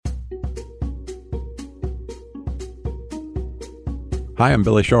Hi, I'm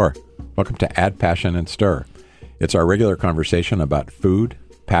Billy Shore. Welcome to Add Passion and Stir. It's our regular conversation about food,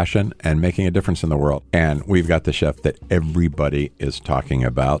 passion, and making a difference in the world. And we've got the chef that everybody is talking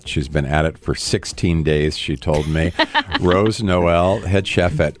about. She's been at it for 16 days, she told me. Rose Noel, head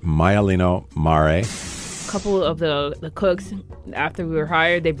chef at Maialino Mare. A couple of the cooks, after we were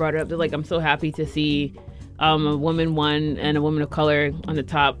hired, they brought it up. They're like, I'm so happy to see a woman one and a woman of color on the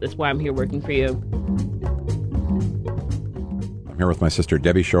top. That's why I'm here working for you. I'm here with my sister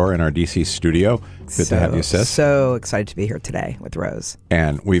Debbie Shore in our DC studio. Good to have you, sis. So excited to be here today with Rose.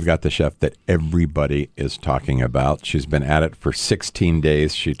 And we've got the chef that everybody is talking about. She's been at it for 16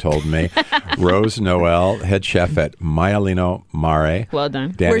 days, she told me. Rose Noel, head chef at Maialino Mare. Well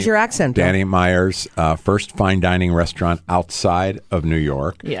done. Where's your accent, Bill? Danny Meyer's first fine dining restaurant outside of New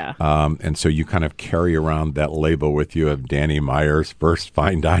York. Yeah. And so you kind of carry around that label with you of Danny Meyer's first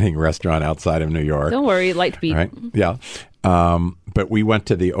fine dining restaurant outside of New York. Don't worry, light beat. Right? Yeah. But we went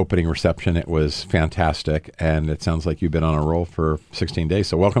to the opening reception. It was fantastic. And it sounds like you've been on a roll for 16 days.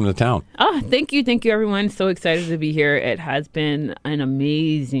 So welcome to town. Oh, thank you. Thank you, everyone. So excited to be here. It has been an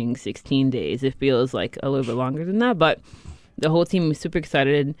amazing 16 days. It feels like a little bit longer than that, but the whole team is super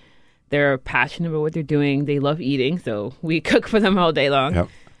excited. They're passionate about what they're doing. They love eating, so we cook for them all day long. Yep.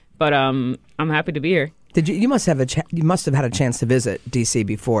 But I'm happy to be here. Did you must have you must have had a chance to visit DC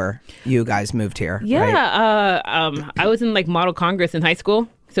before you guys moved here? Yeah, right? I was in like Model Congress in high school,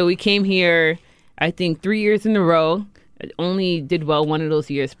 so we came here, I think 3 years in a row. I only did well one of those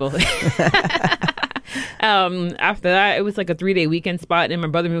years, both. After that, it was like a 3-day weekend spot, and my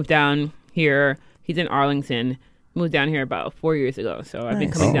brother moved down here. He's in Arlington. Moved down here about 4 years ago, so I've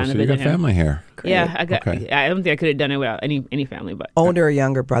been coming down to so you visit got him. family here. Yeah, I got. Okay. I don't think I could have done it without any family, but Older or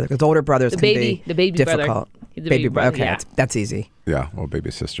younger brother? Because older brothers the can baby be brother. difficult. He's a baby brother. Okay, Yeah. that's easy. Yeah. Well,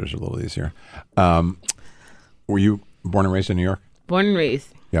 baby sister's a little easier. Were you born and raised in New York? Born and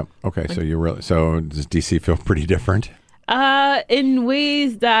raised. Yep. Okay. So does DC feel pretty different? In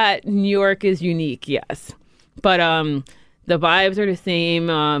ways that New York is unique, yes. But the vibes are the same.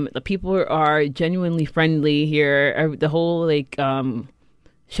 The people are genuinely friendly here. The whole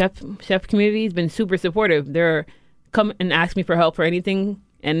chef community has been super supportive. They're come and ask me for help for anything,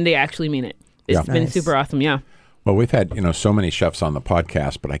 and they actually mean it. It's been Nice. super awesome. Yeah. Well, we've had so many chefs on the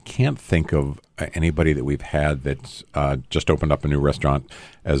podcast, but I can't think of anybody that we've had that's just opened up a new restaurant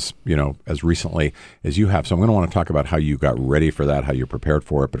as recently as you have. So I'm going to want to talk about how you got ready for that, how you prepared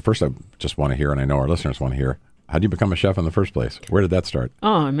for it. But first, I just want to hear, and I know our listeners want to hear, how did you become a chef in the first place? Where did that start?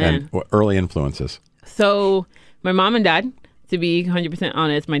 Oh man. And what early influences? So my mom and dad, to be 100%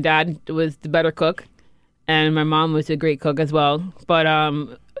 honest, my dad was the better cook, and my mom was a great cook as well. But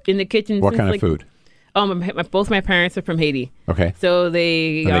in the kitchen, What kind of food? Both my parents are from Haiti. Okay. So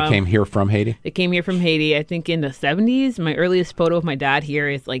they Came here from Haiti? They came here from Haiti, I think in the 70s. My earliest photo of my dad here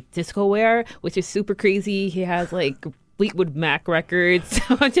is like disco wear, which is super crazy. He has like Fleetwood Mac records.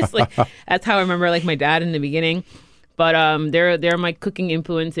 So just like, that's how I remember like my dad in the beginning. But they're my cooking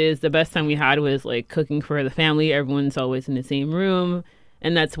influences. The best time we had was like cooking for the family. Everyone's always in the same room.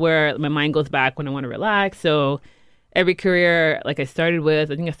 And that's where my mind goes back when I want to relax. So every career, like I started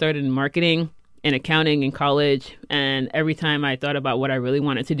in marketing and accounting in college. And every time I thought about what I really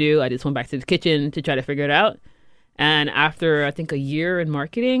wanted to do, I just went back to the kitchen to try to figure it out. And after, I think, a year in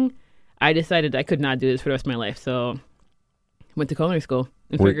marketing, I decided I could not do this for the rest of my life. So I went to culinary school.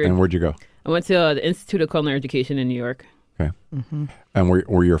 And where'd you go? I went to the Institute of Culinary Education in New York. Okay. Mm-hmm. And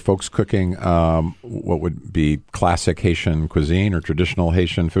were your folks cooking what would be classic Haitian cuisine or traditional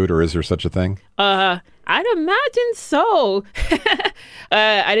Haitian food, or is there such a thing? I'd imagine so.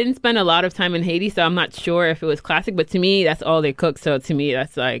 I didn't spend a lot of time in Haiti, so I'm not sure if it was classic, but to me, that's all they cook. So to me,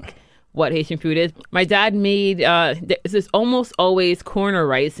 that's like what Haitian food is. My dad made, there's almost always corn or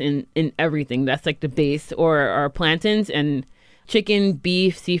rice in everything. That's like the base, or plantains and chicken,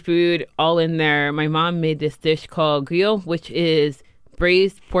 beef, seafood, all in there. My mom made this dish called griot, which is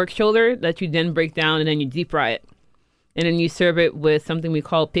braised pork shoulder that you then break down and then you deep fry it. And then you serve it with something we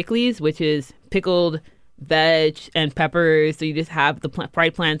call pickles, which is pickled veg and peppers. So you just have the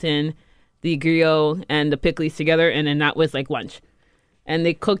fried plantain, the griot, and the pickles together. And then that was like lunch. And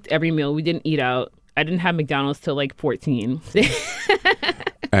they cooked every meal. We didn't eat out. I didn't have McDonald's till like 14.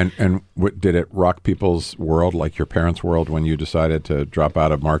 And what, did it rock people's world, like your parents' world, when you decided to drop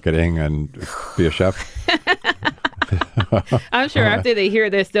out of marketing and be a chef? I'm sure after they hear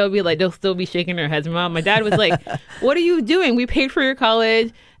this, they'll still be shaking their heads. My dad was like, "What are you doing? We paid for your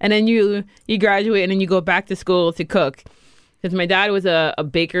college, and then you graduate, and then you go back to school to cook." Because my dad was a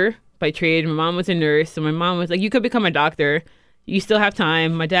baker by trade. My mom was a nurse, so my mom was like, "You could become a doctor. You still have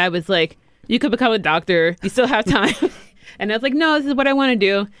time." My dad was like, "You could become a doctor. You still have time." And I was like, no, this is what I want to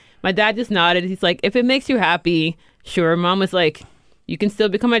do. My dad just nodded. He's like, if it makes you happy, sure. Mom was like, you can still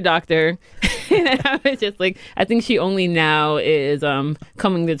become a doctor. And I was just like, I think she only now is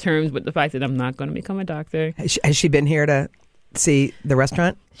coming to terms with the fact that I'm not going to become a doctor. Has she been here to see the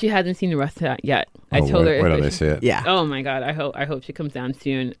restaurant? She hasn't seen the restaurant yet. I Oh, told wait, her. wait till they see it. Yeah. Oh my God! I hope she comes down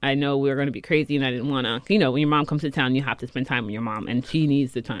soon. I know we were going to be crazy, and I didn't want to. You know, when your mom comes to town, you have to spend time with your mom, and she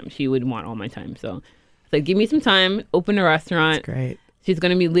needs the time. She would want all my time. So, it's like, give me some time. Open a restaurant. That's great. She's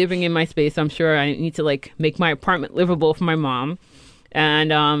going to be living in my space. I'm sure I need to like make my apartment livable for my mom. And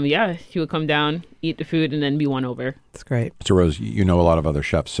yeah, she would come down, eat the food, and then be won over. That's great. So, Rose, you know a lot of other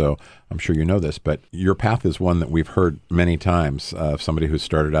chefs, so I'm sure you know this, but your path is one that we've heard many times. Somebody who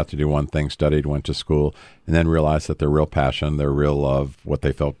started out to do one thing, studied, went to school, and then realized that their real passion, their real love, what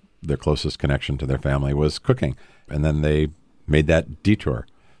they felt their closest connection to their family was cooking. And then they made that detour.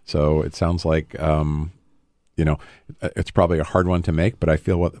 So it sounds like, it's probably a hard one to make, but I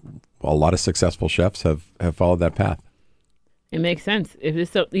feel what a lot of successful chefs have followed that path. It makes sense. If it's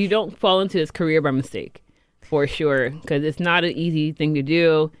so, you don't fall into this career by mistake, for sure, because it's not an easy thing to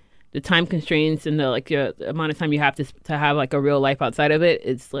do. The time constraints and the amount of time you have to have like a real life outside of it,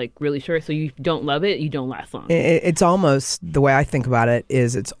 it's like really short. So you don't love it, you don't last long. It's almost, the way I think about it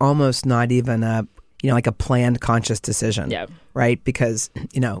is, it's almost not even like a planned conscious decision. Yeah. Right? Because,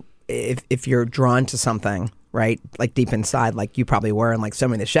 if you're drawn to something, right, like deep inside, like you probably were, and like so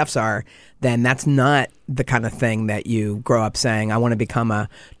many of the chefs are, then that's not the kind of thing that you grow up saying, I want to become a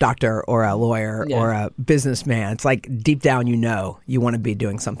doctor or a lawyer or a businessman. It's like deep down, you want to be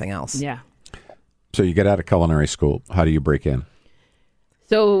doing something else. Yeah. So you get out of culinary school. How do you break in?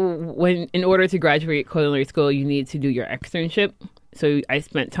 So in order to graduate culinary school, you need to do your externship. So I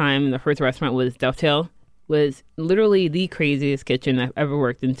spent time, the first restaurant was Dovetail, was literally the craziest kitchen I've ever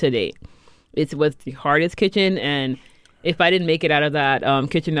worked in to date. It was the hardest kitchen, and if I didn't make it out of that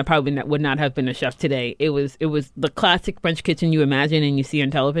kitchen, I probably would not have been a chef today. It was the classic French kitchen you imagine and you see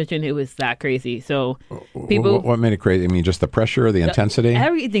on television. It was that crazy. So people, what made it crazy? I mean, just the pressure, the intensity,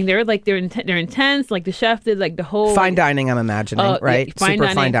 everything. They're intense. Like the chef did like the whole fine dining. I'm imagining, right? Yeah,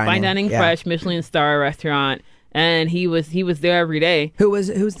 fine dining, yeah. fresh Michelin star restaurant, and he was there every day. Who's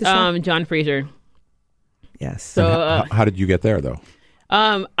the chef? John Fraser. Yes. So how did you get there, though?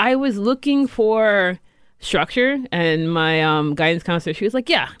 I was looking for structure, and my guidance counselor, she was like,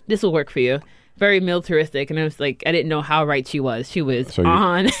 yeah, this will work for you. Very militaristic. And I was like, I didn't know how right she was. She was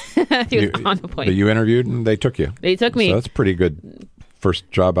on the point. But you interviewed and they took you. They took me. So that's pretty good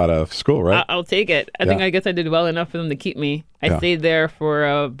first job out of school, right? I'll take it. I guess I did well enough for them to keep me. I stayed there for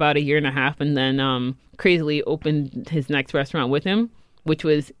about a year and a half, and then crazily opened his next restaurant with him, which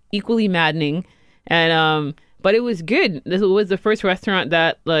was equally maddening. And but it was good. This was the first restaurant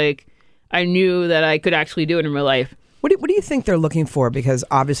that like I knew that I could actually do it in real life. What do you think they're looking for? Because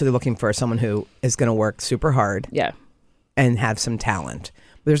obviously they're looking for someone who is going to work super hard. Yeah. And have some talent.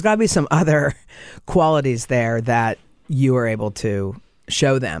 But there's got to be some other qualities there that you were able to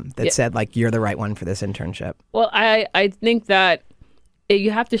show them that said, like, you're the right one for this internship. Well, I think that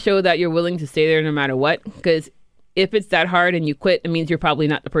you have to show that you're willing to stay there no matter what. Because if it's that hard and you quit, it means you're probably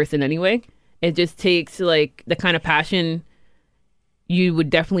not the person anyway. It just takes like the kind of passion you would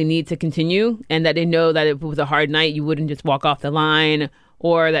definitely need to continue, and that they know that if it was a hard night, you wouldn't just walk off the line,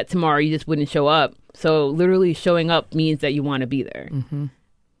 or that tomorrow you just wouldn't show up. So literally showing up means that you want to be there. Mm-hmm.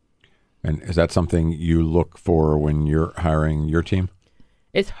 And is that something you look for when you're hiring your team?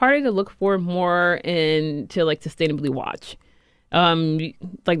 It's harder to look for more to like sustainably watch.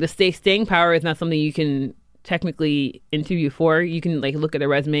 Like the staying power is not something you can technically interview for. You can like look at their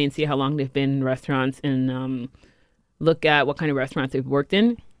resume and see how long they've been in restaurants, and look at what kind of restaurants they've worked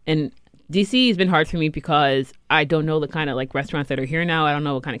in. And DC has been hard for me because I don't know the kind of like restaurants that are here now. I don't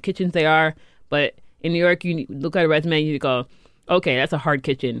know what kind of kitchens they are. But in New York, you look at a resume and you go, okay, that's a hard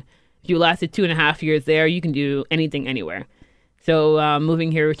kitchen. If you lasted 2.5 years there, you can do anything anywhere. So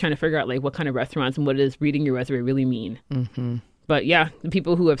moving here, we're trying to figure out like what kind of restaurants and what does reading your resume really mean. Mm-hmm. But yeah, the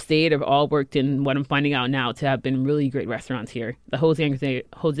people who have stayed have all worked in what I'm finding out now to have been really great restaurants here. The Jose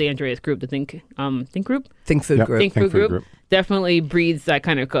Andres group, the Think Group? Think Food Group. Think Food Group definitely breeds that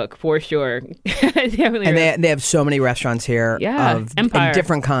kind of cook, for sure. Definitely. And they have so many restaurants here of Empire.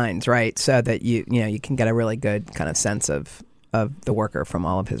 different kinds, right? So that you can get a really good kind of sense of the worker from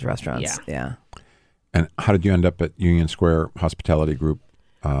all of his restaurants. Yeah. And how did you end up at Union Square Hospitality Group?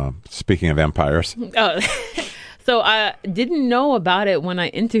 Speaking of empires. So I didn't know about it when I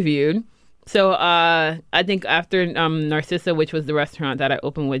interviewed. So I think after Narcissa, which was the restaurant that I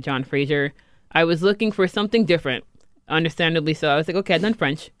opened with John Fraser, I was looking for something different, understandably so. I was like, okay, I've done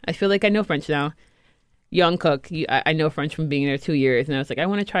French. I feel like I know French now. young cook. I know French from being there 2 years, and I was like, I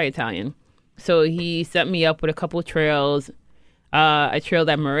want to try Italian. So he set me up with a couple of trails. I trailed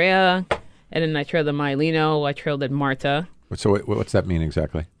at Maria, and then I trailed at Maialino. I trailed at Marta. So what's that mean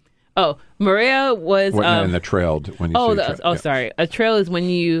exactly? Oh, Maria was... and the trailed, when you say sorry. A trail is when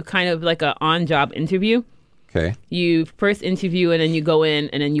you kind of like an on-job interview. Okay. You first interview, and then you go in,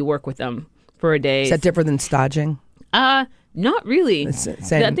 and then you work with them for a day. Is that different than staging? Not really.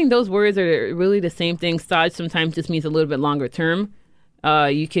 Same. I think those words are really the same thing. Stage sometimes just means a little bit longer term.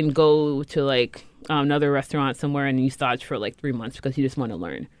 You can go to like another restaurant somewhere and you stage for like 3 months because you just want to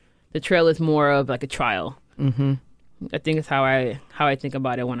learn. The trail is more of like a trial. Mm-hmm. I think it's how I think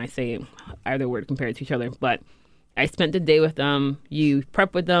about it when I say either word compared to each other. But I spent the day with them. You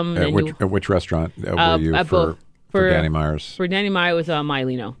prep with them. At which restaurant were you for Danny Meyer's? For Danny Meyer, it was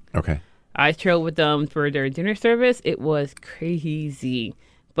Maialino. Okay. I trailed with them for their dinner service. It was crazy,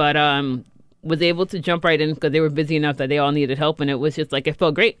 but was able to jump right in because they were busy enough that they all needed help, and it was just like it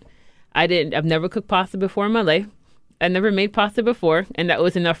felt great. I've never cooked pasta before in my life. I never made pasta before, and that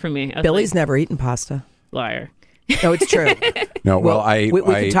was enough for me. Billy's never eaten pasta. Liar. No, it's true. No, well, we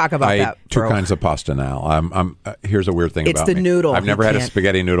can talk about that. Two kinds of pasta now. Here's a weird thing it's about the me. noodle. I've never had a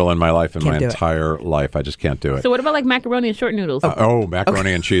spaghetti noodle in my life, in my entire it. life. I just can't do it. So what about like macaroni and short noodles?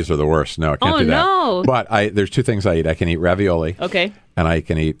 Macaroni and cheese are the worst. No, I can't do that. No. But there's two things I eat. I can eat ravioli. Okay. And I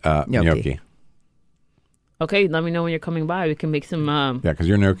can eat gnocchi. Okay, let me know when you're coming by. We can make some... Yeah, because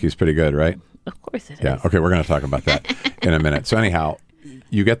your gnocchi is pretty good, right? Of course it is. Yeah, okay, we're going to talk about that in a minute. So anyhow,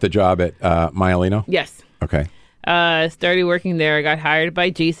 you get the job at Maialino? Yes. Okay. Started working there. I got hired by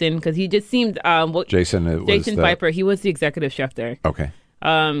Jason because he just seemed... Jason Piper, he was the executive chef there. Okay.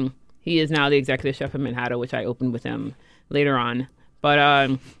 He is now the executive chef at Manhattan, which I opened with him later on.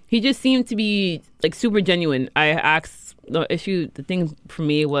 But he just seemed to be like super genuine. I asked... The thing for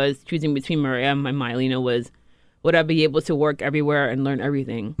me was choosing between Maria and Maialino was, would I be able to work everywhere and learn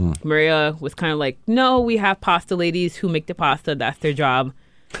everything? Maria was kind of like, no, we have pasta ladies who make the pasta. That's their job.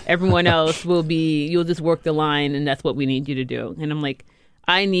 Everyone else you'll just work the line, and that's what we need you to do. And I'm like,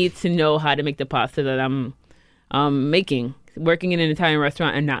 I need to know how to make the pasta that I'm making. Working in an Italian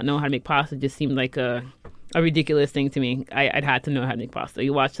restaurant and not know how to make pasta just seemed like a ridiculous thing to me. I'd had to know how to make pasta.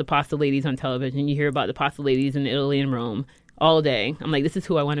 You watch the pasta ladies on television. You hear about the pasta ladies in Italy and Rome all day. I'm like, this is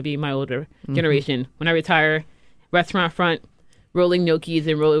who I want to be in my older generation. When I retire, restaurant front, rolling gnocchis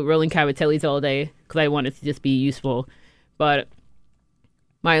and rolling cavatellis all day because I wanted to just be useful. But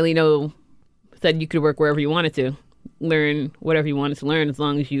Maialino said you could work wherever you wanted to, learn whatever you wanted to learn as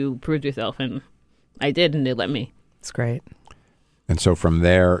long as you proved yourself. And I did, and they let me. It's great. And so from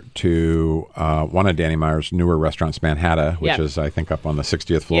there to one of Danny Meyer's newer restaurants, Manhattan, which is, I think, up on the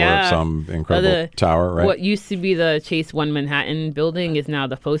 60th floor of some incredible tower, right? What used to be the Chase 1 Manhattan building is now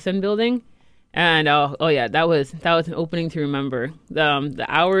the Fosen building. And, that was an opening to remember. The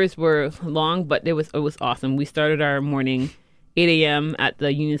hours were long, but it was awesome. We started our morning 8 a.m. at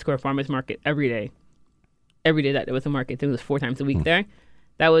the Union Square Farmers Market every day. Every day that there was a market. I think it was 4 times a week there.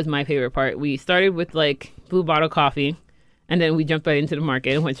 That was my favorite part. We started with, like, blue bottle coffee. And then we jumped right into the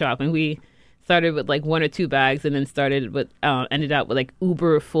market and went shopping. We started with like 1 or 2 bags, and then ended up with like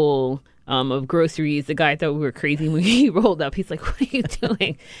uber full of groceries. The guy thought we were crazy when he rolled up. He's like, "What are you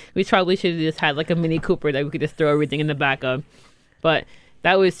doing?" We probably should have just had like a Mini Cooper that we could just throw everything in the back of. But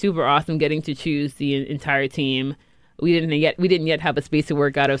that was super awesome, getting to choose the entire team. We didn't yet have a space to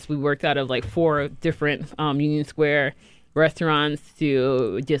work out of. So we worked out of like 4 different Union Square restaurants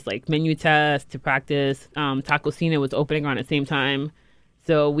to just like menu tests to practice. Tacocina was opening around the same time,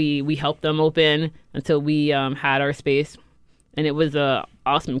 so we helped them open until we had our space, and it was a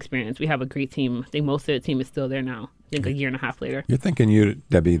awesome experience. We have a great team. I think most of the team is still there now. I think a year and a half later. You're thinking,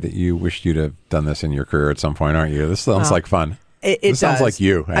 Debbie, that you wished you'd have done this in your career at some point, aren't you? This sounds like fun. It sounds like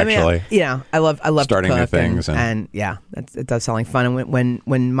you, actually. I mean, I love starting to new cook things, and it does sound like fun. And when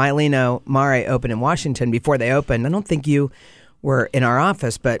Maialino Mare opened in Washington, before they opened, I don't think you were in our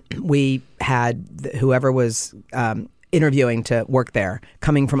office, but we had whoever was interviewing to work there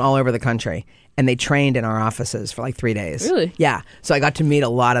coming from all over the country, and they trained in our offices for like 3 days. Really? Yeah. So I got to meet a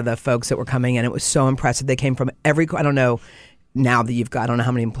lot of the folks that were coming in. It was so impressive. They came from every. I don't know. Now that you've got, I don't know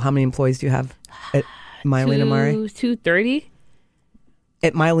how many employees do you have at Maialino Mare? 230.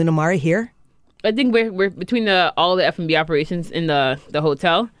 At Maialino Mare here? I think we're between all the F&B operations in the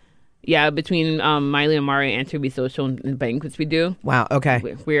hotel. Yeah, between Maialino Mare and Tubi Social and banquets we do. Wow.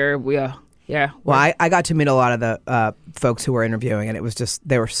 Okay. We are. Yeah. Well, I got to meet a lot of the folks who were interviewing, and it was just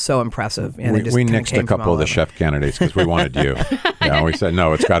they were so impressive. And we nixed a couple of the chef candidates because we wanted you. Yeah, we said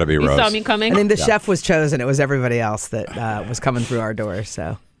no, it's got to be Rose. You saw me coming. I think the chef was chosen. It was everybody else that was coming through our doors.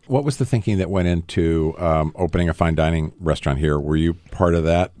 So. What was the thinking that went into opening a fine dining restaurant here? Were you part of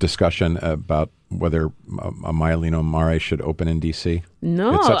that discussion about whether a Maialino Mare should open in D.C.?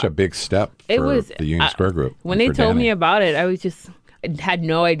 No. It's such a big step for the Union Square Group. When they told me about it, I had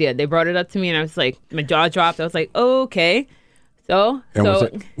no idea. They brought it up to me, and I was like, my jaw dropped. I was like, oh, okay.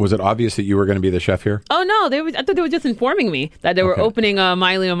 Was it obvious that you were going to be the chef here? Oh, no. I thought they were just informing me that they were opening a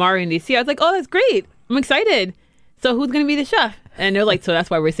Maialino Mare in D.C. I was like, oh, that's great. I'm excited. So who's going to be the chef? And they're like, so that's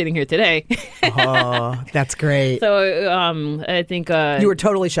why we're sitting here today. Oh, that's great. So I think... you were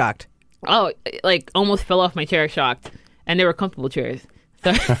totally shocked. Oh, like almost fell off my chair shocked. And they were comfortable chairs.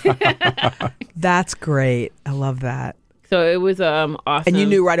 So That's great. I love that. So it was awesome. And you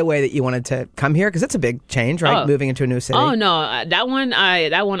knew right away that you wanted to come here? Because it's a big change, right? Moving into a new city. Oh, no. That one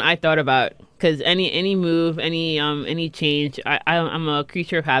I thought about. Because any move, any change, I'm a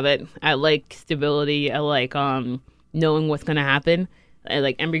creature of habit. I like stability. I like knowing what's going to happen.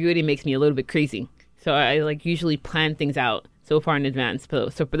 Ambiguity makes me a little bit crazy. So I usually plan things out so far in advance. So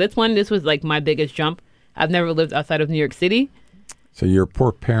for this one, this was like my biggest jump. I've never lived outside of New York City. So your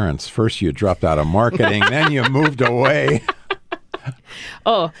poor parents, first you dropped out of marketing, then you moved away.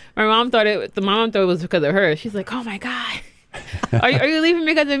 Oh, my mom thought it was because of her. She's like, oh my God. Are you leaving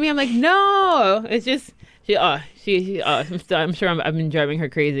because of me? I'm like, no. It's just I'm sure I've been driving her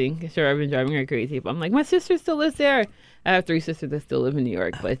crazy. But I'm like, my sister still lives there. I have 3 sisters that still live in New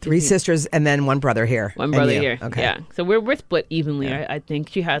York, but 3 sisters and then 1 brother here. One brother here. Okay. Yeah. So we're split evenly. Yeah. I think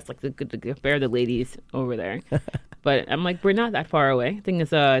she has like the affair of the ladies over there. But I'm like, we're not that far away. I think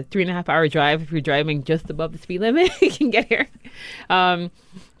it's a 3.5-hour drive. If you're driving just above the speed limit, you can get here.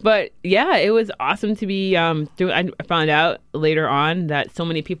 But yeah, it was awesome to be I found out later on that so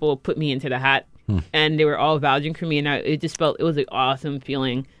many people put me into the hat, and they were all vouching for me, and it was an awesome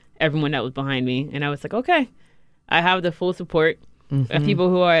feeling. Everyone that was behind me, and I was like, okay, I have the full support of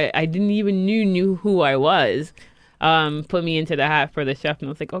people who I didn't even knew who I was. Put me into the hat for the chef, and I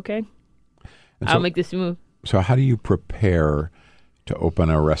was like, okay, I'll make this move. So how do you prepare to open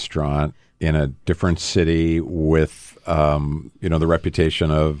a restaurant in a different city with, the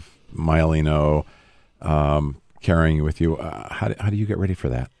reputation of Maialino carrying you with you? How do you get ready for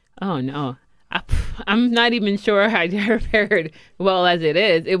that? Oh, no. I'm not even sure I prepared well as it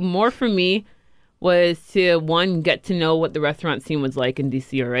is. More for me was to, one, get to know what the restaurant scene was like in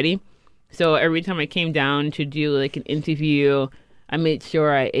D.C. already. So every time I came down to do like an interview, I made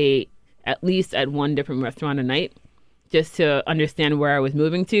sure I ate at least at 1 different restaurant a night, just to understand where I was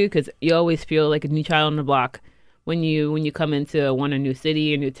moving to, because you always feel like a new child on the block when you come into a new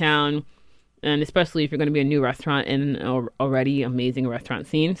city, a new town, and especially if you're going to be a new restaurant in an already amazing restaurant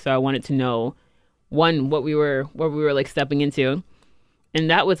scene. So I wanted to know, one, what we were like stepping into,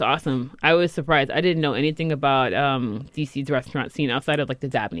 and that was awesome. I was surprised. I didn't know anything about DC's restaurant scene outside of like the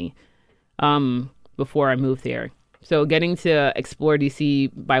Dabney before I moved here. So getting to explore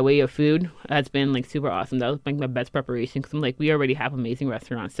DC by way of food has been like super awesome. That was like my best preparation, because I'm like, we already have amazing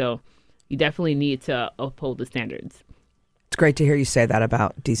restaurants. So you definitely need to uphold the standards. It's great to hear you say that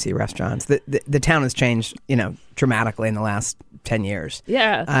about DC restaurants. The town has changed, dramatically in the last 10 years.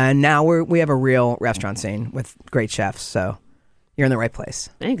 Yeah. And now we have a real restaurant scene with great chefs. So you're in the right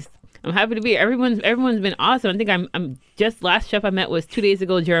place. Thanks. I'm happy to be. Everyone's been awesome. I think I'm just last chef I met was 2 days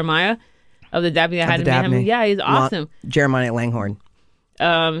ago, Jeremiah. Of the Dabney, I had met him. Yeah, he's awesome. Jeremiah Langhorn.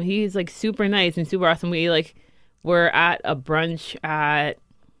 He's like super nice and super awesome. We were at a brunch at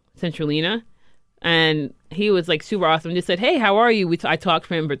Centralina, and he was like super awesome. Just said, "Hey, how are you?" I talked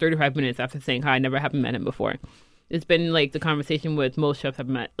for him for 35 minutes after saying hi. I never haven't met him before. It's been like the conversation with most chefs I've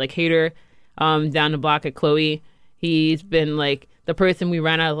met. Like Hader, down the block at Chloe. He's been like the person we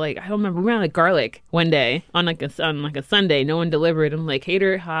ran out of, I don't remember, we ran out of garlic one day on a Sunday. No one delivered. I'm like,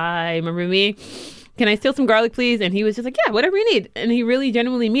 Hader, hi, remember me? Can I steal some garlic, please? And he was just like, yeah, whatever you need. And he really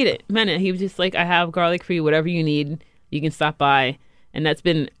genuinely meant it. He was just like, I have garlic for you, whatever you need. You can stop by. And that's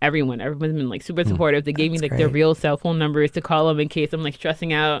been everyone. Everyone's been like super supportive. They gave me their real cell phone numbers to call them in case I'm like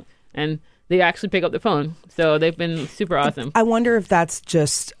stressing out. And they actually pick up the phone. So they've been super awesome. I wonder if that's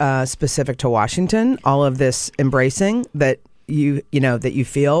just specific to Washington, all of this embracing that that you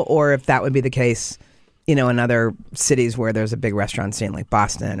feel, or if that would be the case, in other cities where there's a big restaurant scene like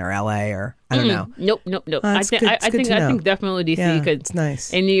Boston or LA or I don't know. Nope. I think definitely DC, because it's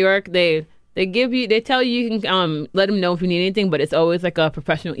nice. In New York they tell you can let them know if you need anything, but it's always like a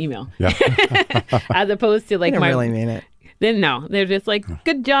professional email. Yeah. As opposed to like I don't really mean it. Then no, they're just like,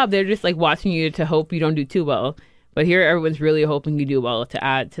 good job. They're just like watching you to hope you don't do too well. But here everyone's really hoping you do well to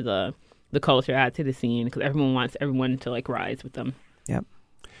add to the culture, add to the scene, because everyone wants everyone to like rise with them. Yep.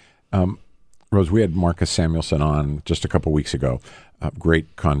 Rose, we had Marcus Samuelsson on just a couple weeks ago.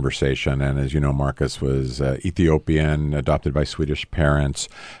 Great conversation. And as you know, Marcus was Ethiopian, adopted by Swedish parents.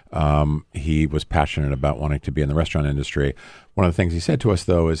 He was passionate about wanting to be in the restaurant industry. One of the things he said to us,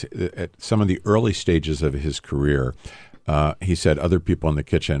 though, is at some of the early stages of his career, he said other people in the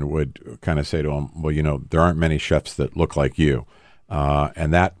kitchen would kind of say to him, well, you know, there aren't many chefs that look like you.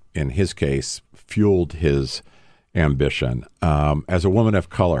 And that, in his case, fueled his ambition. As a woman of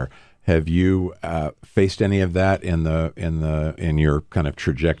color, have you faced any of that in your kind of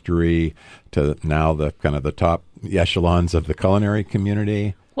trajectory to now the kind of the top echelons of the culinary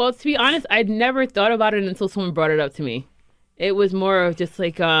community? Well, to be honest, I'd never thought about it until someone brought it up to me. It was more of just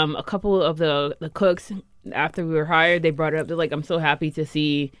like a couple of the cooks after we were hired. They brought it up. They're like, "I'm so happy to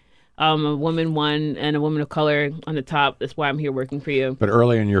see a woman one and a woman of color on the top. That's why I'm here working for you." But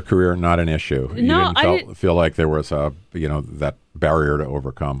early in your career, not an issue. No, I didn't feel like there was that barrier to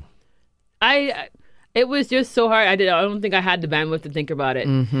overcome. It was just so hard. I don't think I had the bandwidth to think about it.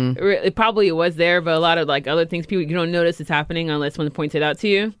 Mm-hmm. It probably was there, but a lot of like other things, people, you don't notice it's happening unless someone points it out to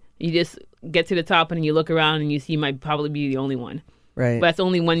you. You just get to the top and you look around and you see you might probably be the only one. Right. But that's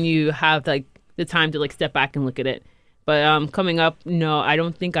only when you have like the time to like step back and look at it. But coming up, no, I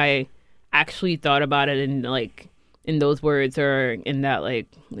don't think I actually thought about it in those words or in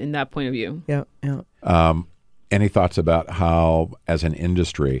that point of view. Yeah. Yeah. Any thoughts about how, as an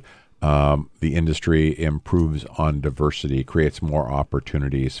industry, the industry improves on diversity, creates more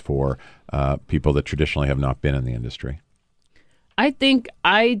opportunities for people that traditionally have not been in the industry? I think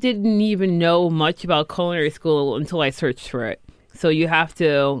I didn't even know much about culinary school until I searched for it. So you have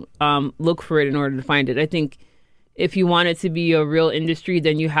to look for it in order to find it. I think if you want it to be a real industry,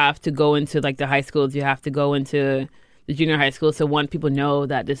 then you have to go into like the high schools. You have to go into the junior high school. So people know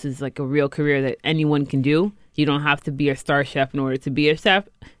that this is like a real career that anyone can do. You don't have to be a star chef in order to be a chef.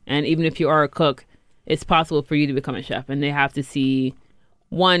 And even if you are a cook, it's possible for you to become a chef. And they have to see,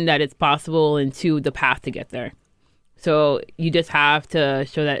 one, that it's possible, and two, the path to get there. So you just have to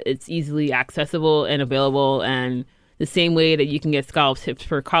show that it's easily accessible and available. And the same way that you can get scholarships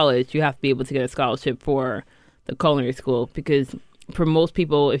for college, you have to be able to get a scholarship for the culinary school. Because for most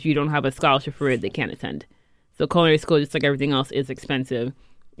people, if you don't have a scholarship for it, they can't attend. So culinary school, just like everything else, is expensive.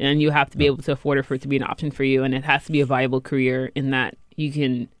 And you have to be able to afford it for it to be an option for you. And it has to be a viable career in that you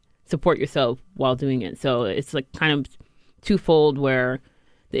can support yourself while doing it. So it's like kind of twofold, where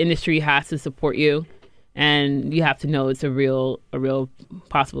the industry has to support you and you have to know it's a real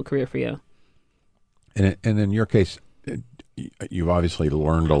possible career for you. And in your case, you've obviously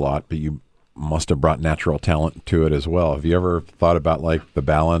learned a lot, but you must have brought natural talent to it as well. Have you ever thought about like the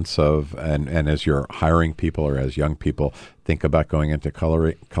balance of, and as you're hiring people or as young people think about going into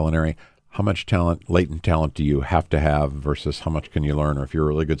culinary, how much talent, latent talent, do you have to have versus how much can you learn? Or if you're a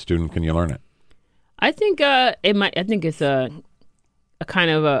really good student, can you learn it? I think I think it's a kind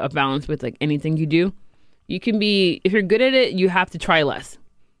of a balance with like anything you do. You can be, if you're good at it, you have to try less.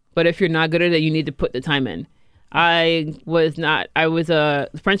 But if you're not good at it, you need to put the time in. French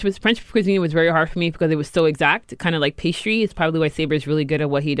cuisine was very hard for me because it was so exact, kind of like pastry. It's probably why Saber is really good at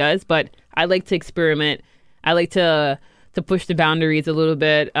what he does. But I like to experiment. I like to push the boundaries a little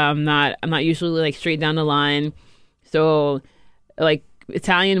bit. I'm not usually like straight down the line. So like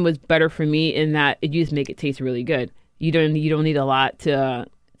Italian was better for me in that you just make it taste really good. You don't need a lot to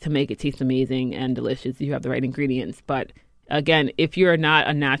make it taste amazing and delicious. You have the right ingredients. But again, if you're not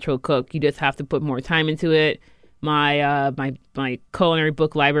a natural cook, you just have to put more time into it. My culinary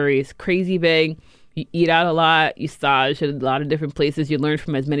book library is crazy big. You eat out a lot. You stage at a lot of different places. You learn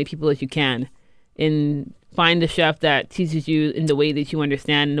from as many people as you can. And find a chef that teaches you in the way that you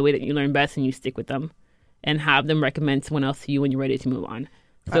understand, in the way that you learn best, and you stick with them. And have them recommend someone else to you when you're ready to move on.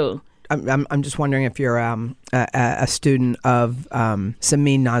 So I'm just wondering if you're a student of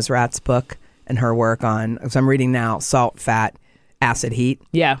Samin Nosrat's book and her work on, because I'm reading now, salt, fat, acid, heat.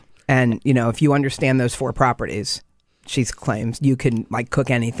 Yeah. And, if you understand those four properties, she claims, you can like cook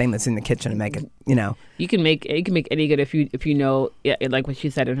anything that's in the kitchen and make it, You can make any good if you know, like what she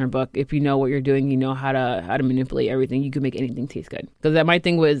said in her book, if you know what you're doing, you know how to manipulate everything, you can make anything taste good. Because my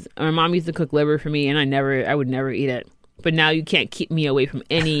thing was, my mom used to cook liver for me and I would never eat it. But now you can't keep me away from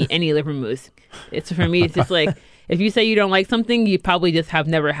any liver mousse. It's for me, it's just like, if you say you don't like something, you probably just have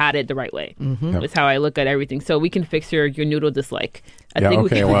never had it the right way. Mm-hmm. That's how I look at everything. So we can fix your noodle dislike. We're all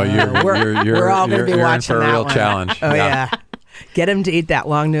going to be watching that real one. Challenge. Oh yeah. Get him to eat that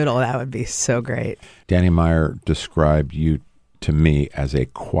long noodle. That would be so great. Danny Meyer described you to me as a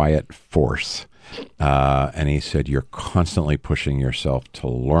quiet force. And he said you're constantly pushing yourself to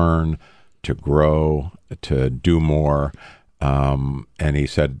learn, to grow, to do more. and he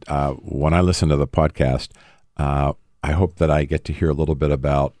said, when I listen to the podcast, I hope that I get to hear a little bit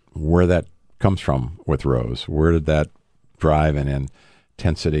about where that comes from with Rose. Where did that drive and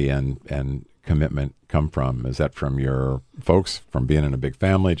intensity and commitment come from? Is that from your folks, from being in a big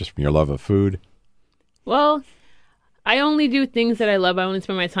family, just from your love of food? Well, I only do things that I love. I only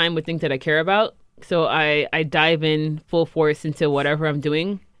spend my time with things that I care about. So I dive in full force into whatever I'm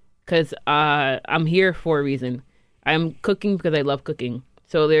doing because I'm here for a reason. I'm cooking because I love cooking.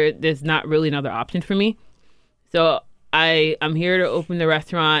 So there's not really another option for me. So I'm here to open the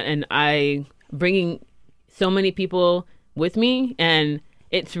restaurant, and I bringing so many people with me, and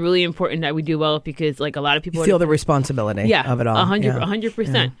it's really important that we do well because like a lot of people feel the responsibility of it all.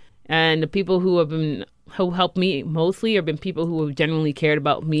 100%. And the people who helped me mostly have been people who have genuinely cared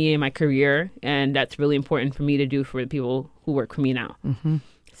about me and my career, and that's really important for me to do for the people who work for me now. Mm-hmm.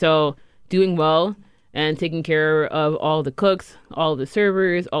 So doing well and taking care of all the cooks, all the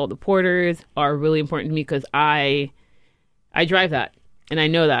servers, all the porters are really important to me because I drive that, and I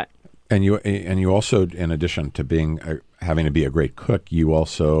know that. And you also, in addition to being having to be a great cook, you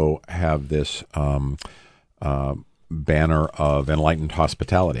also have this banner of enlightened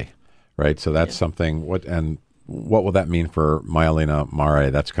hospitality, right? So that's something. What will that mean for Myelina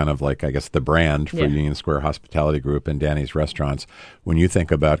Mare? That's kind of like, I guess, the brand for Union Square Hospitality Group and Danny's Restaurants. When you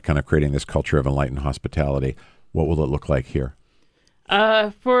think about kind of creating this culture of enlightened hospitality, what will it look like here?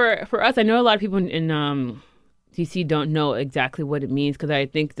 For us, I know a lot of people in DC don't know exactly what it means because I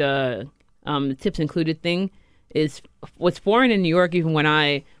think the tips included thing was foreign in New York. Even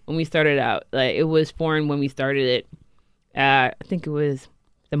when we started out, like it was foreign when we started it. I think it was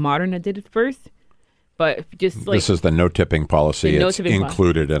the Modern that did it first. But just like this is the no tipping policy. It's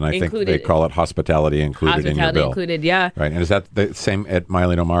included, and I think they call it hospitality included in your bill. Included, yeah. Right, and is that the same at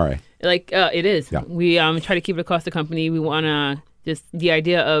Myelina Mare? Like it is. Yeah. We try to keep it across the company. We want to just the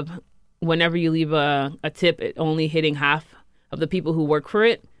idea of whenever you leave a tip, it only hitting half of the people who work for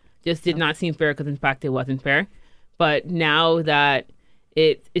it just did not seem fair because in fact it wasn't fair. But now that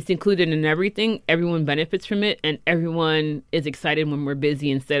it's included in everything, everyone benefits from it, and everyone is excited when we're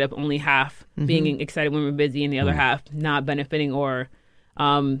busy instead of only half being excited when we're busy and the other half not benefiting or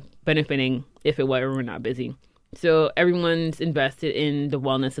benefiting if we're not busy. So everyone's invested in the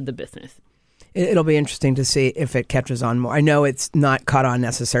wellness of the business. It'll be interesting to see if it catches on more. I know it's not caught on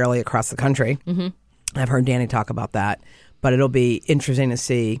necessarily across the country. Mm-hmm. I've heard Danny talk about that, but it'll be interesting to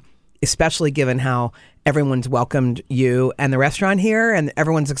see, especially given how everyone's welcomed you and the restaurant here, and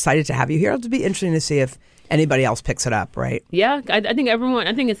everyone's excited to have you here. It'll be interesting to see if anybody else picks it up, right? Yeah, I think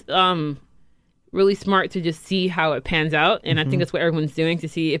it's really smart to just see how it pans out, and I think that's what everyone's doing to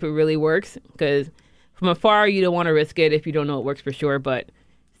see if it really works, because from afar, you don't want to risk it if you don't know it works for sure, but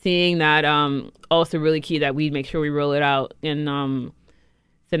seeing that also really key that we make sure we roll it out and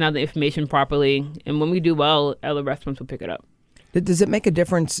send out the information properly, and when we do well, other restaurants will pick it up. Does it make a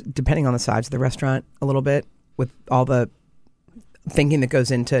difference depending on the size of the restaurant a little bit with all the thinking that goes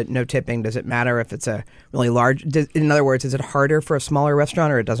into no tipping? Does it matter if it's a really large? In other words, is it harder for a smaller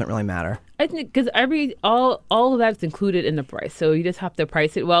restaurant, or it doesn't really matter? I think because all of that's included in the price, so you just have to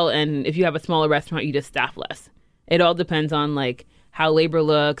price it well. And if you have a smaller restaurant, you just staff less. It all depends on like how labor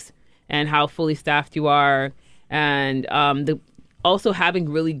looks and how fully staffed you are, and also having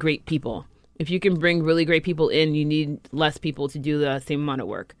really great people. If you can bring really great people in, you need less people to do the same amount of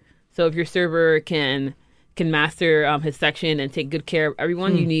work. So if your server can master his section and take good care of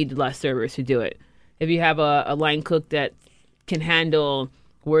everyone, you need less servers to do it. If you have a line cook that can handle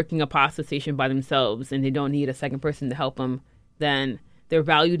working a pasta station by themselves and they don't need a second person to help them, then they're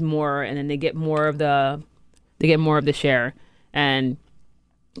valued more, and then they get more of the share. And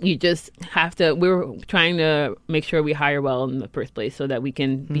you just have to. We're trying to make sure we hire well in the first place so that we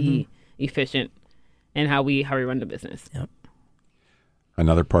can be efficient in how we run the business. Yep.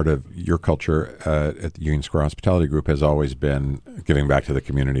 Another part of your culture at the Union Square Hospitality Group has always been giving back to the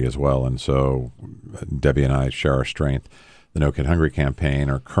community as well. And so Debbie and I share our strength. The No Kid Hungry campaign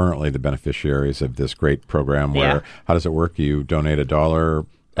are currently the beneficiaries of this great program where, how does it work? You donate $1.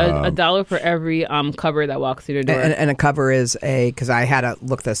 $1 for every cover that walks through the door. And a cover is because I had to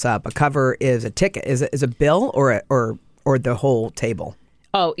look this up. A cover is a ticket. Is a bill or the whole table?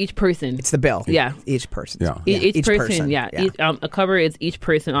 Oh, each person. It's the bill. Yeah. Each person. Yeah. Each person. Yeah. A cover is each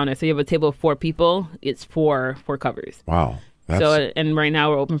person on it. So you have a table of 4 people. It's four covers. Wow. And right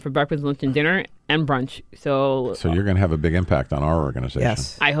now we're open for breakfast, lunch, and dinner, and brunch. So you're going to have a big impact on our organization.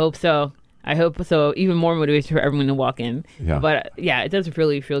 Yes. I hope so. Even more motivation for everyone to walk in. Yeah. But it does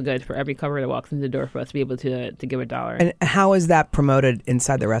really feel good for every cover that walks in the door for us to be able to give $1. And how is that promoted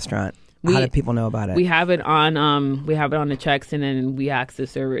inside the restaurant? How do people know about it? We have it on the checks, and then we ask the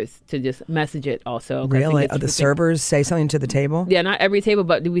servers to just message it also. Really? The servers say something to the table? Yeah, not every table,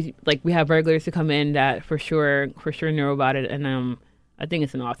 but we have regulars to come in that for sure know about it, and I think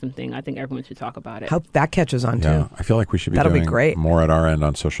it's an awesome thing. I think everyone should talk about it. Hope that catches on too. I feel like we should be That'll doing be great. more at our end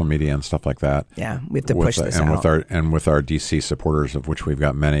on social media and stuff like that. Yeah, we have to push this and out. with our DC supporters, of which we've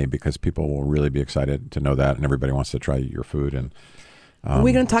got many, because people will really be excited to know that, and everybody wants to try your food. And are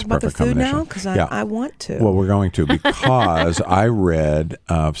we going to talk about the food now? Because Because I want to. Well, we're going to, because I read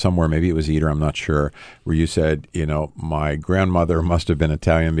somewhere, maybe it was Eater, I'm not sure, where you said, my grandmother must have been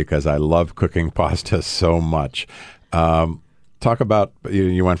Italian because I love cooking pasta so much. Talk about,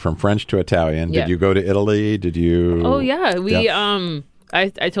 you went from French to Italian. Yeah. Did you go to Italy? Did you? Oh yeah,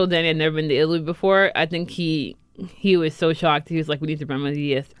 I told Danny I'd never been to Italy before. I think he was so shocked. He was like, "We need to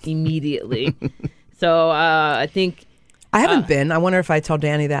remedy this immediately." So I think I haven't been. I wonder if I tell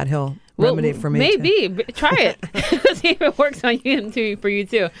Danny that he'll remedy it for me. Maybe try it. See if it works on you for you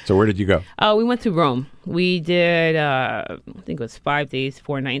too. So where did you go? We went to Rome. We did I think it was 5 days,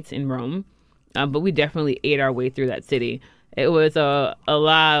 4 nights in Rome, but we definitely ate our way through that city. It was a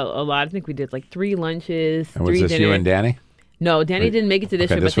lot. I think we did like 3 lunches, And 3 was this dinners. you and Danny? No, Danny didn't make it to this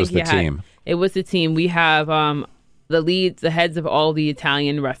Okay, trip. this I was think the team. It was the team. We have the heads of all the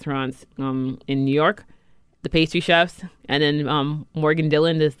Italian restaurants in New York, the pastry chefs, and then Morgan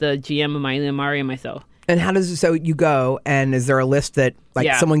Dillon is the GM of Mylene Amari and myself. And how does so you go? And is there a list that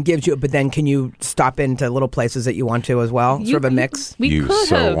someone gives you? But then can you stop into little places that you want to as well? Sort of a mix. You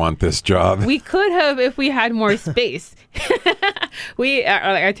so want this job. We could have if we had more space.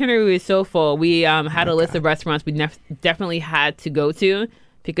 Our itinerary was so full. We had a list of restaurants we definitely had to go to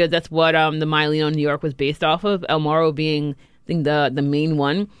because that's what the Mylene New York was based off of. El Moro being, I think, the main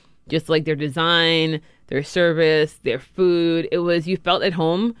one. Just like their design, their service, their food. It was, you felt at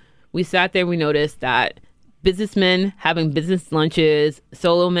home. We sat there, we noticed that businessmen having business lunches,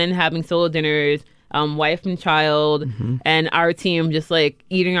 solo men having solo dinners, wife and child, and our team just like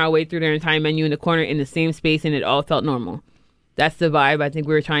eating our way through their entire menu in the corner in the same space, and it all felt normal. That's the vibe I think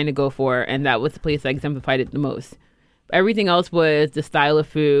we were trying to go for, and that was the place that exemplified it the most. Everything else was the style of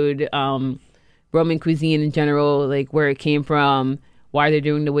food, Roman cuisine in general, like where it came from, why they're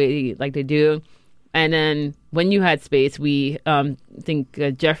doing the way like they do. And then when you had space, we think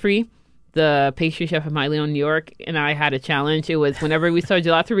Jeffrey, the pastry chef of Mylene, New York, and I had a challenge. It was whenever we saw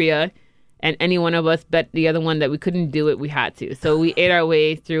gelateria and any one of us bet the other one that we couldn't do it, we had to. So we ate our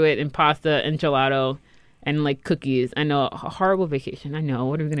way through it in pasta and gelato and like cookies. I know, a horrible vacation. I know,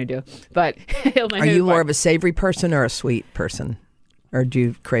 what are we going to do? But are you more of a savory person or a sweet person? Or do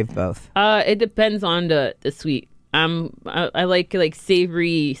you crave both? It depends on the sweet. I like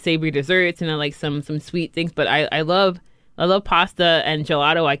savory desserts, and I like some sweet things. But I love pasta and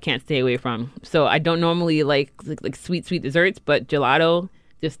gelato. I can't stay away from. So I don't normally like sweet desserts, but gelato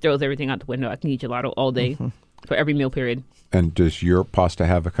just throws everything out the window. I can eat gelato all day for every meal period. And does your pasta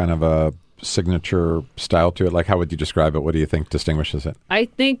have a kind of a signature style to it? Like, how would you describe it? What do you think distinguishes it? I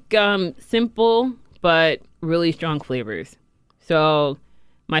think simple but really strong flavors. So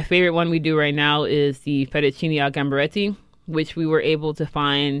my favorite one we do right now is the fettuccine al gambaretti, which we were able to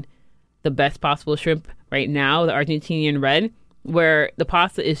find the best possible shrimp right now, the Argentinian red, where the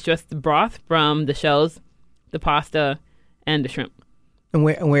pasta is just the broth from the shells, the pasta, and the shrimp. And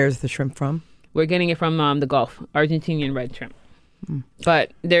where's the shrimp from? We're getting it from the Gulf, Argentinian red shrimp.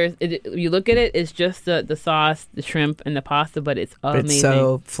 But you look at it, it's just the sauce, the shrimp, and the pasta, but it's amazing. It's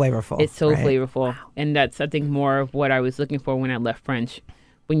so flavorful. It's so flavorful. Wow. And that's, I think, more of what I was looking for when I left French.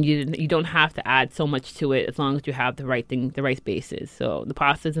 When you don't have to add so much to it as long as you have the right thing, the right bases. So the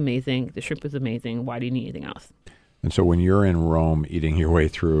pasta is amazing. The shrimp is amazing. Why do you need anything else? And so when you're in Rome, eating your way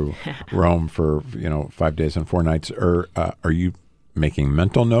through Rome for 5 days and 4 nights, are you making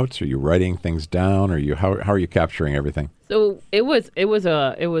mental notes? Are you writing things down? How are you capturing everything? So it was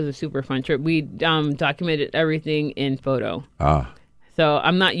a super fun trip. We documented everything in photo. So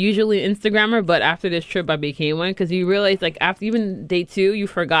I'm not usually an Instagrammer, but after this trip, I became one because you realize, like, after even day 2, you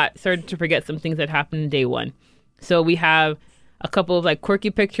started to forget some things that happened in day 1. So we have a couple of like quirky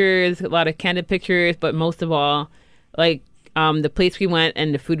pictures, a lot of candid pictures, but most of all, like the place we went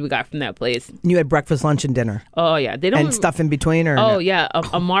and the food we got from that place. You had breakfast, lunch, and dinner. Oh yeah, they don't and stuff in between, or oh no? Yeah,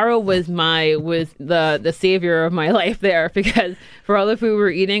 Amaro was the savior of my life there because for all the food we were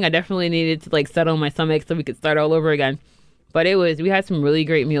eating, I definitely needed to like settle my stomach so we could start all over again. But we had some really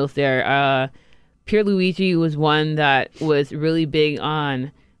great meals there. Pier Luigi was one that was really big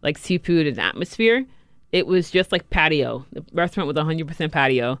on like seafood and atmosphere. It was just like patio. The restaurant was 100%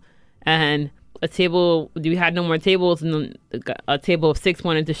 patio, and a table. We had no more tables, and a table of 6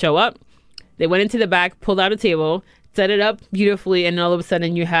 wanted to show up. They went into the back, pulled out a table, set it up beautifully, and all of a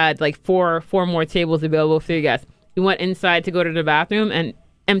sudden you had like four more tables available for your guests. We went inside to go to the bathroom and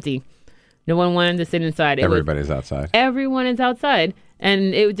empty. No one wanted to sit inside. Everybody's outside. Everyone is outside.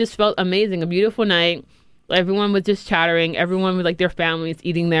 And it just felt amazing. A beautiful night. Everyone was just chattering. Everyone with like their families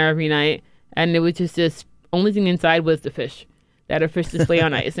eating there every night. And it was just only thing inside was the fish. They had a fish display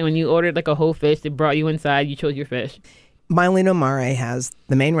on ice. And when you ordered like a whole fish, they brought you inside. You chose your fish. Mylino Mare has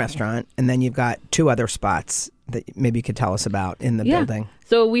the main restaurant, and then you've got 2 other spots that maybe you could tell us about in the building.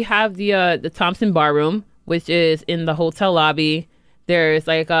 So we have the Thompson Bar Room, which is in the hotel lobby. There's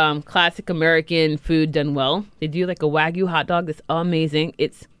like classic American food done well. They do like a Wagyu hot dog that's amazing.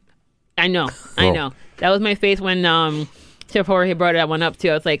 I know. That was my face when Chef Jorge brought that one up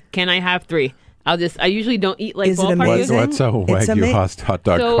too. I was like, can I have 3? I usually don't eat like ballpark food. What's a Wagyu hot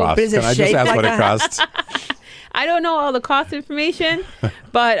dog cost? Can I just ask what it costs? I don't know all the cost information,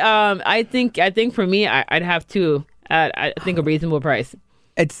 but I think for me, I'd have 2 at I think a reasonable price.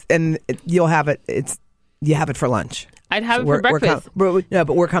 You'll have it. You have it for lunch. I'd have it for breakfast. No,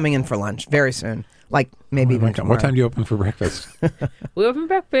 but we're coming in for lunch very soon. Like maybe even tomorrow. What time do you open for breakfast? We open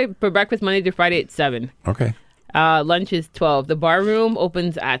for breakfast Monday to Friday at 7. Okay. Lunch is 12. The bar room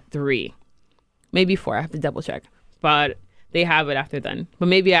opens at 3, maybe 4. I have to double check, but they have it after then. But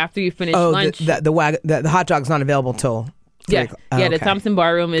maybe after you finish lunch. The hot dog's not available till 3 o'clock. The Thompson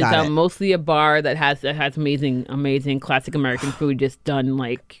Bar Room is mostly a bar that has amazing classic American food just done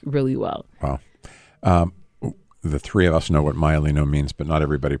like really well. Wow. The 3 of us know what Mylino means, but not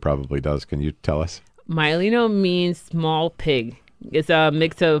everybody probably does. Can you tell us? Mylino means small pig. It's a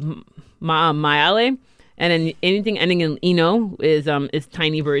mix of maiale, and then anything ending in ino is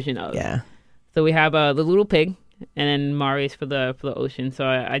tiny version of. Yeah. So we have the little pig, and then mares for the ocean. So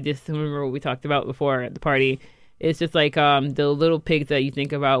I just remember what we talked about before at the party. It's just like the little pigs that you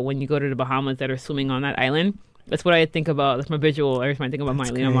think about when you go to the Bahamas that are swimming on that island. That's what I think about. That's my visual every time I think about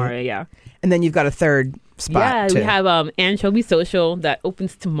Mylino Mare. Yeah. And then you've got a third spot. Yeah, we have Anchovy Social that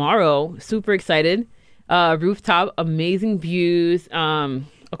opens tomorrow. Super excited. Rooftop, amazing views,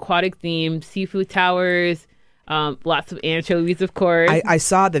 aquatic theme, seafood towers, lots of anchovies, of course. I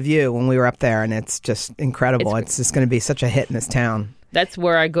saw the view when we were up there, and it's just incredible. It's just going to be such a hit in this town. That's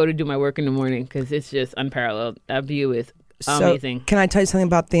where I go to do my work in the morning because it's just unparalleled. That view is amazing. So, can I tell you something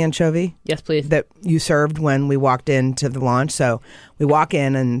about the anchovy? Yes, please. That you served when we walked into the launch. So we walk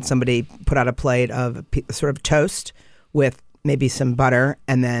in and somebody put out a plate of sort of toast with maybe some butter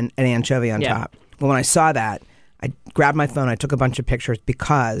and then an anchovy on top. Well, when I saw that, I grabbed my phone. I took a bunch of pictures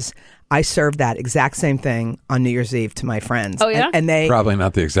because I served that exact same thing on New Year's Eve to my friends. Oh, yeah? And they probably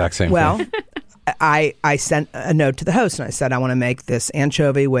not the exact same thing. I sent a note to the host and I said, I want to make this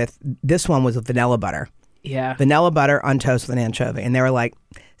anchovy with, this one was with vanilla butter. Yeah. Vanilla butter on toast with an anchovy. And they were like,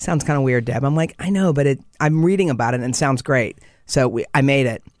 sounds kind of weird, Deb. I'm like, I know, but I'm reading about it and it sounds great. So I made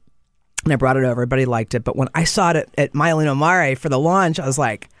it and I brought it over. Everybody liked it. But when I saw it at Mylino Mare for the launch, I was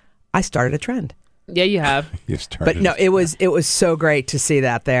like, I started a trend. Yeah, you have. You started. But no, it was so great to see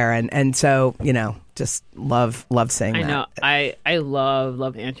that there. And so, just love seeing that. I know. I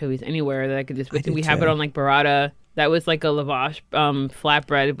love anchovies anywhere that I could just. We have too. it on like burrata. That was like a lavash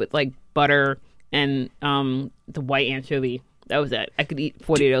flatbread with like butter and the white anchovy. That was it. I could eat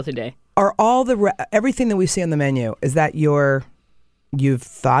 40 of those a day. Are all everything that we see on the menu, is that you've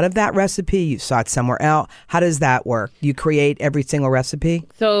thought of that recipe? You saw it somewhere else? How does that work? You create every single recipe?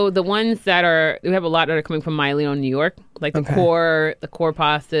 So the ones that we have a lot that are coming from Mylino, New York, like the core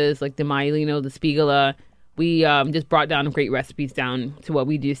pastas, like the Mylino, the Spiegola. We just brought down great recipes down to what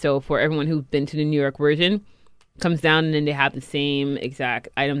we do. So for everyone who's been to the New York version, comes down and then they have the same exact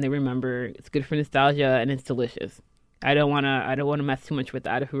item they remember. It's good for nostalgia and it's delicious. I don't want to mess too much with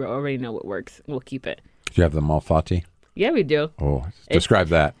that. If we already know what works, we'll keep it. Do you have the malfatti? Yeah, we do. Oh, describe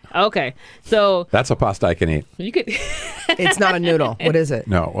that. Okay, so that's a pasta I can eat. You could. It's not a noodle. What is it?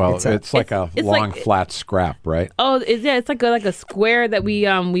 No, well, it's like a long flat scrap, right? Oh, it's like a square that we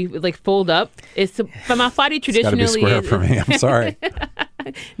like fold up. It's malfatti traditionally. It's gotta be square for me. I'm sorry.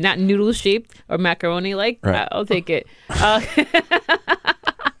 Not noodle shaped or macaroni like. Right. I'll take it.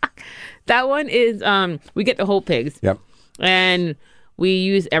 That one is we get the whole pigs. Yep. And we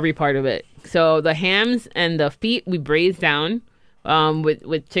use every part of it. So the hams and the feet we braise down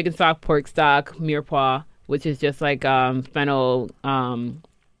with chicken stock, pork stock, mirepoix, which is just like fennel,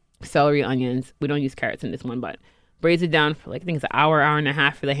 celery, onions. We don't use carrots in this one, but braise it down for like I think it's an hour and a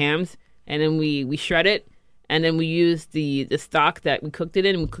half for the hams, and then we shred it, and then we use the stock that we cooked it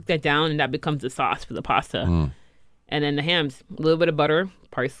in, and we cook that down, and that becomes the sauce for the pasta. And then the hams, a little bit of butter,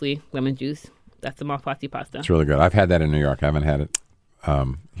 parsley, lemon juice. That's the malfatti pasta. It's really good. I've had that in New York. I haven't had it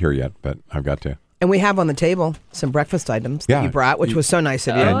here yet, but I've got to. And we have on the table some breakfast items that Yeah. you brought, which was so nice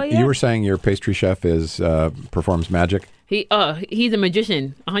of you. Oh, And yeah. you were saying your pastry chef performs magic. He's a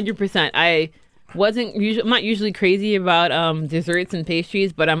magician, 100%. I'm not usually crazy about desserts and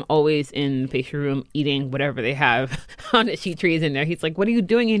pastries, but I'm always in the pastry room eating whatever they have on the sheet trees in there. He's like, "What are you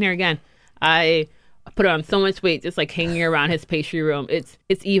doing in here again?" I put on so much weight just like hanging around his pastry room. It's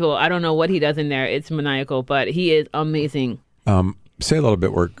evil. I don't know what he does in there. It's maniacal, but he is amazing. Say a little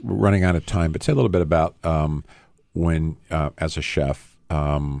bit. We're running out of time, but say a little bit about when, as a chef,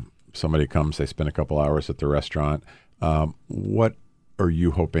 somebody comes, they spend a couple hours at the restaurant. What are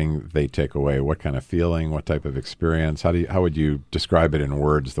you hoping they take away? What kind of feeling? What type of experience? How would you describe it in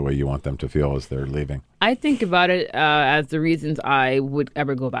words the way you want them to feel as they're leaving? I think about it as the reasons I would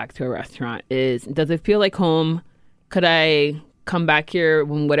ever go back to a restaurant is, does it feel like home? Could I come back here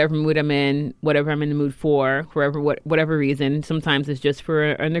when whatever mood I'm in, whatever I'm in the mood for whatever reason. Sometimes it's just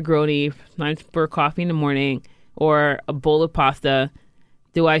for a Negroni, sometimes for coffee in the morning or a bowl of pasta.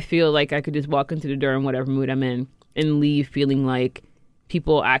 Do I feel like I could just walk into the door in whatever mood I'm in and leave feeling like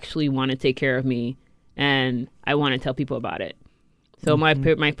people actually want to take care of me and I want to tell people about it? So my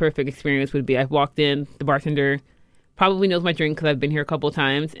perfect experience would be I've walked in, the bartender probably knows my drink because I've been here a couple of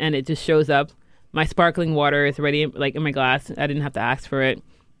times, and it just shows up. My sparkling water is already in my glass. I didn't have to ask for it.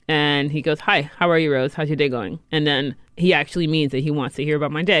 And he goes, "Hi, how are you, Rose? How's your day going?" And then he actually means that he wants to hear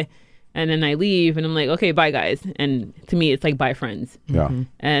about my day. And then I leave and I'm like, "Okay, bye guys." And to me, it's like bye friends. Yeah.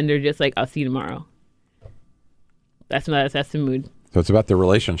 And they're just like, "I'll see you tomorrow." That's the mood. So it's about the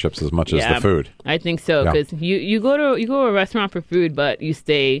relationships as much as the food. I think so, Yeah. because you go to a restaurant for food, but you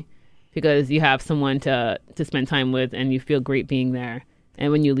stay because you have someone to spend time with and you feel great being there.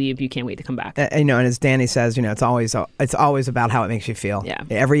 And when you leave, you can't wait to come back. And as Danny says, it's always about how it makes you feel. Yeah.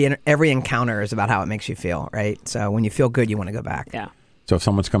 Every encounter is about how it makes you feel, right? So when you feel good, you want to go back. Yeah. So if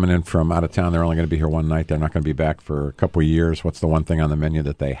someone's coming in from out of town, they're only going to be here one night. They're not going to be back for a couple of years. What's the one thing on the menu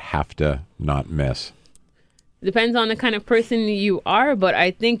that they have to not miss? Depends on the kind of person you are, but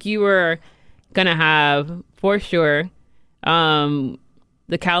I think you are gonna have for sure the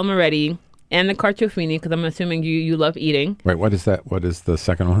calamari and the carciofini, because I'm assuming you love eating. Wait, what is that? What is the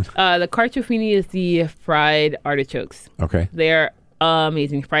second one? The carciofini is the fried artichokes. Okay. They're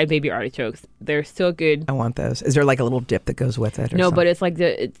amazing, fried baby artichokes. They're so good. I want those. Is there like a little dip that goes with it? Or No, something? but it's like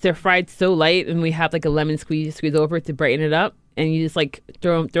they're fried so light, and we have like a lemon squeeze over it to brighten it up, and you just like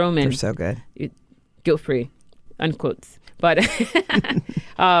throw them in. They're so good. Guilt free, unquotes. But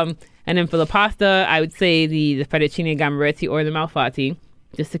and then for the pasta, I would say the fettuccine gambaretti or the malfatti,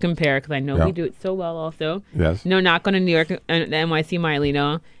 just to compare, because I know we do it so well. Also, Yes. no knock on the New York and the NYC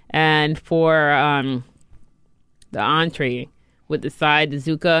Mylino. And for the entree, with the side, the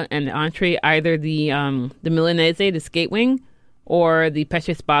zucca, and the entree, either the Milanese, the skate wing, or the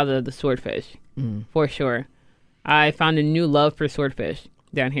pesce spada, the swordfish, for sure. I found a new love for swordfish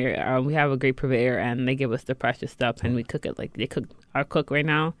down here. We have a great purveyor, and they give us the precious stuff, and we cook it like they cook. Our cook right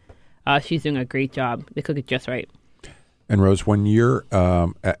now, she's doing a great job. They cook it just right. And Rose, when you're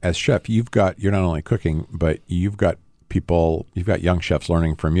as chef, you're not only cooking, but you've got young chefs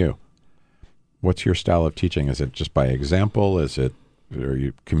learning from you. What's your style of teaching? Is it just by example? Are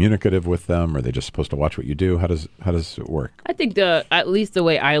you communicative with them? Are they just supposed to watch what you do? How does it work? I think at least the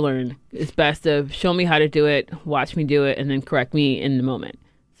way I learn is best to show me how to do it, watch me do it, and then correct me in the moment,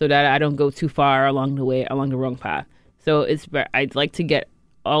 so that I don't go too far along the wrong path. So I'd like to get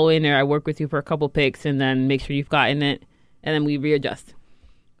all in there. I work with you for a couple picks, and then make sure you've gotten it, and then we readjust.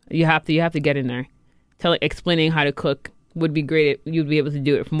 You have to get in there. Explaining how to cook would be great. You'd be able to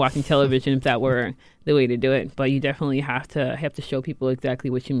do it from watching television if that were the way to do it. But you definitely have to show people exactly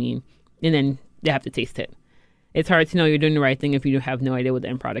what you mean, and then they have to taste it. It's hard to know you're doing the right thing if you have no idea what the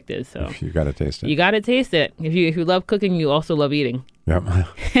end product is. So You got to taste it. you got to taste it. If you love cooking, you also love eating. Yep.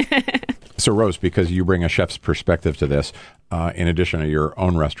 So Rose, because you bring a chef's perspective to this, in addition to your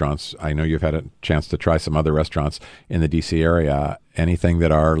own restaurants, I know you've had a chance to try some other restaurants in the DC area. Anything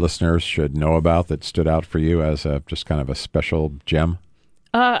that our listeners should know about that stood out for you as just kind of a special gem?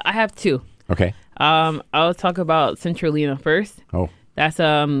 I have two. Okay. I'll talk about Centralina first. Oh. That's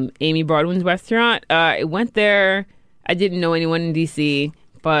Amy Broadwin's restaurant. I went there. I didn't know anyone in DC,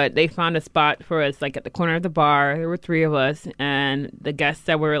 but they found a spot for us, like at the corner of the bar. There were three of us, and the guests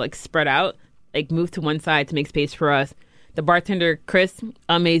that were like spread out, like moved to one side to make space for us. The bartender, Chris,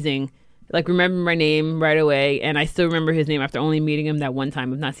 amazing. Like, remember my name right away, and I still remember his name after only meeting him that one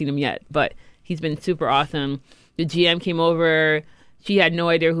time. I've not seen him yet, but he's been super awesome. The GM came over. She had no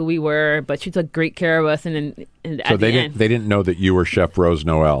idea who we were, but she took great care of us. And then So they didn't know that you were Chef Rose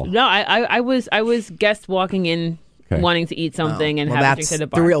Noel. No, I was guest walking in wanting to eat something and well, have a drink that's at the the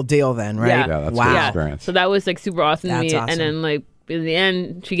bar. real deal then, right? Yeah. Yeah, that's a wow. good experience. So that was like super awesome to That's me. awesome. And then like in the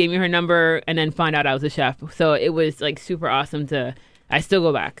end, she gave me her number and then found out I was a chef. So it was like super awesome I still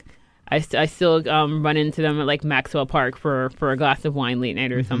go back. I still run into them at like Maxwell Park for a glass of wine late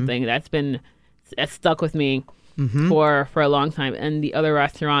night or something. That's stuck with me for a long time. And the other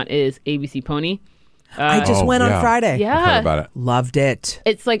restaurant is ABC Pony. I just went on Friday. I've Yeah. heard about it. Loved it.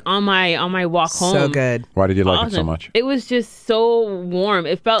 It's like on my walk home. So good. Why did you like it so Awesome. much? It was just so warm.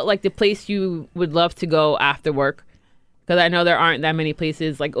 It felt like the place you would love to go after work, because I know there aren't that many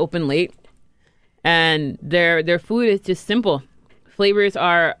places like open late, and their food is just simple. Flavors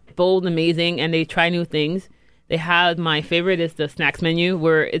are bold, amazing, and they try new things. They have my favorite is the snacks menu,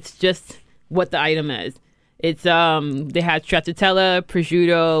 where it's just what the item is. It's they have stracciatella,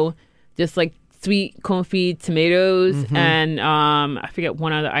 prosciutto, just like sweet confit tomatoes, and I forget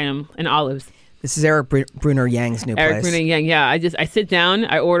one other item, and olives. This is Eric Bruner Yang's new Eric place. Bruner Yang, yeah. I sit down,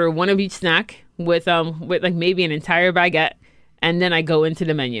 I order one of each snack with like maybe an entire baguette, and then I go into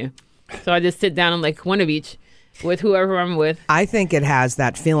the menu. So I just sit down and like one of each with whoever I'm with. I think it has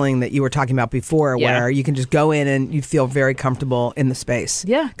that feeling that you were talking about before, Yeah. where you can just go in and you feel very comfortable in the space.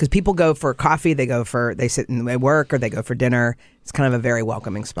 Yeah. Because people go for coffee, they sit and they work, or they go for dinner. It's kind of a very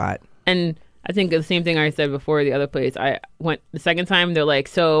welcoming spot. And I think the same thing I said before the other place. I went the second time, they're like,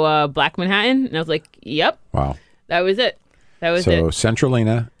 so Black Manhattan? And I was like, yep, Wow. that was it. That was So it.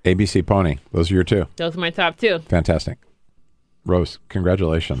 Centralina, ABC Pony. Those are your two. Those are my top two. Fantastic. Rose,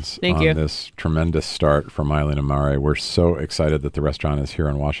 congratulations Thank on you. this tremendous start for Mylene Amare. We're so excited that the restaurant is here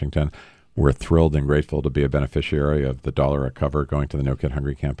in Washington. We're thrilled and grateful to be a beneficiary of the $1 a cover going to the No Kid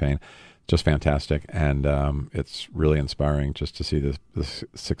Hungry campaign. Just fantastic. And it's really inspiring just to see this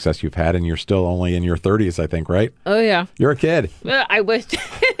success you've had. And you're still only in your 30s, I think, right? Oh, yeah. You're a kid. Well, I wish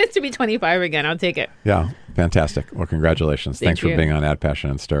to be 25 again. I'll take it. Yeah. Fantastic. Well, congratulations. Thanks for you. being on Add Passion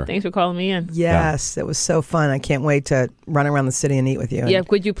and Stir. Thanks for calling me in. Yes, it was so fun. I can't wait to run around the city and eat with you. Yeah,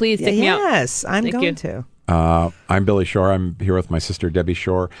 could you please take me out? Yes, I'm Thank going you. to. I'm Billy Shore. I'm here with my sister Debbie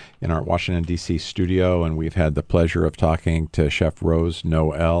Shore in our Washington, D.C. studio, and we've had the pleasure of talking to Chef Rose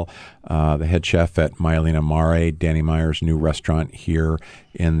Noel, the head chef at Mylene Amare, Danny Meyer's new restaurant here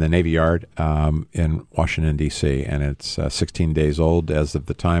in the Navy Yard in Washington, D.C., and it's 16 days old as of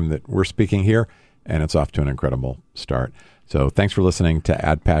the time that we're speaking here, and it's off to an incredible start. So thanks for listening to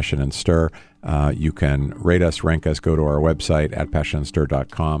Add Passion and Stir. You can rate us, rank us, go to our website,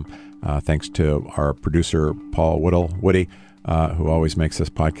 addpassionandstir.com. Thanks to our producer, Paul Woody, who always makes this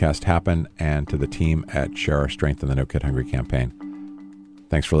podcast happen, and to the team at Share Our Strength in the No Kid Hungry campaign.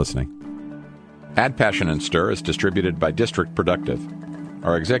 Thanks for listening. Add Passion and Stir is distributed by District Productive.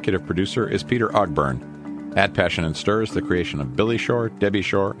 Our executive producer is Peter Ogburn. Add Passion and Stir is the creation of Billy Shore, Debbie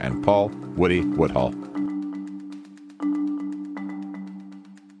Shore, and Paul Woody Woodhull.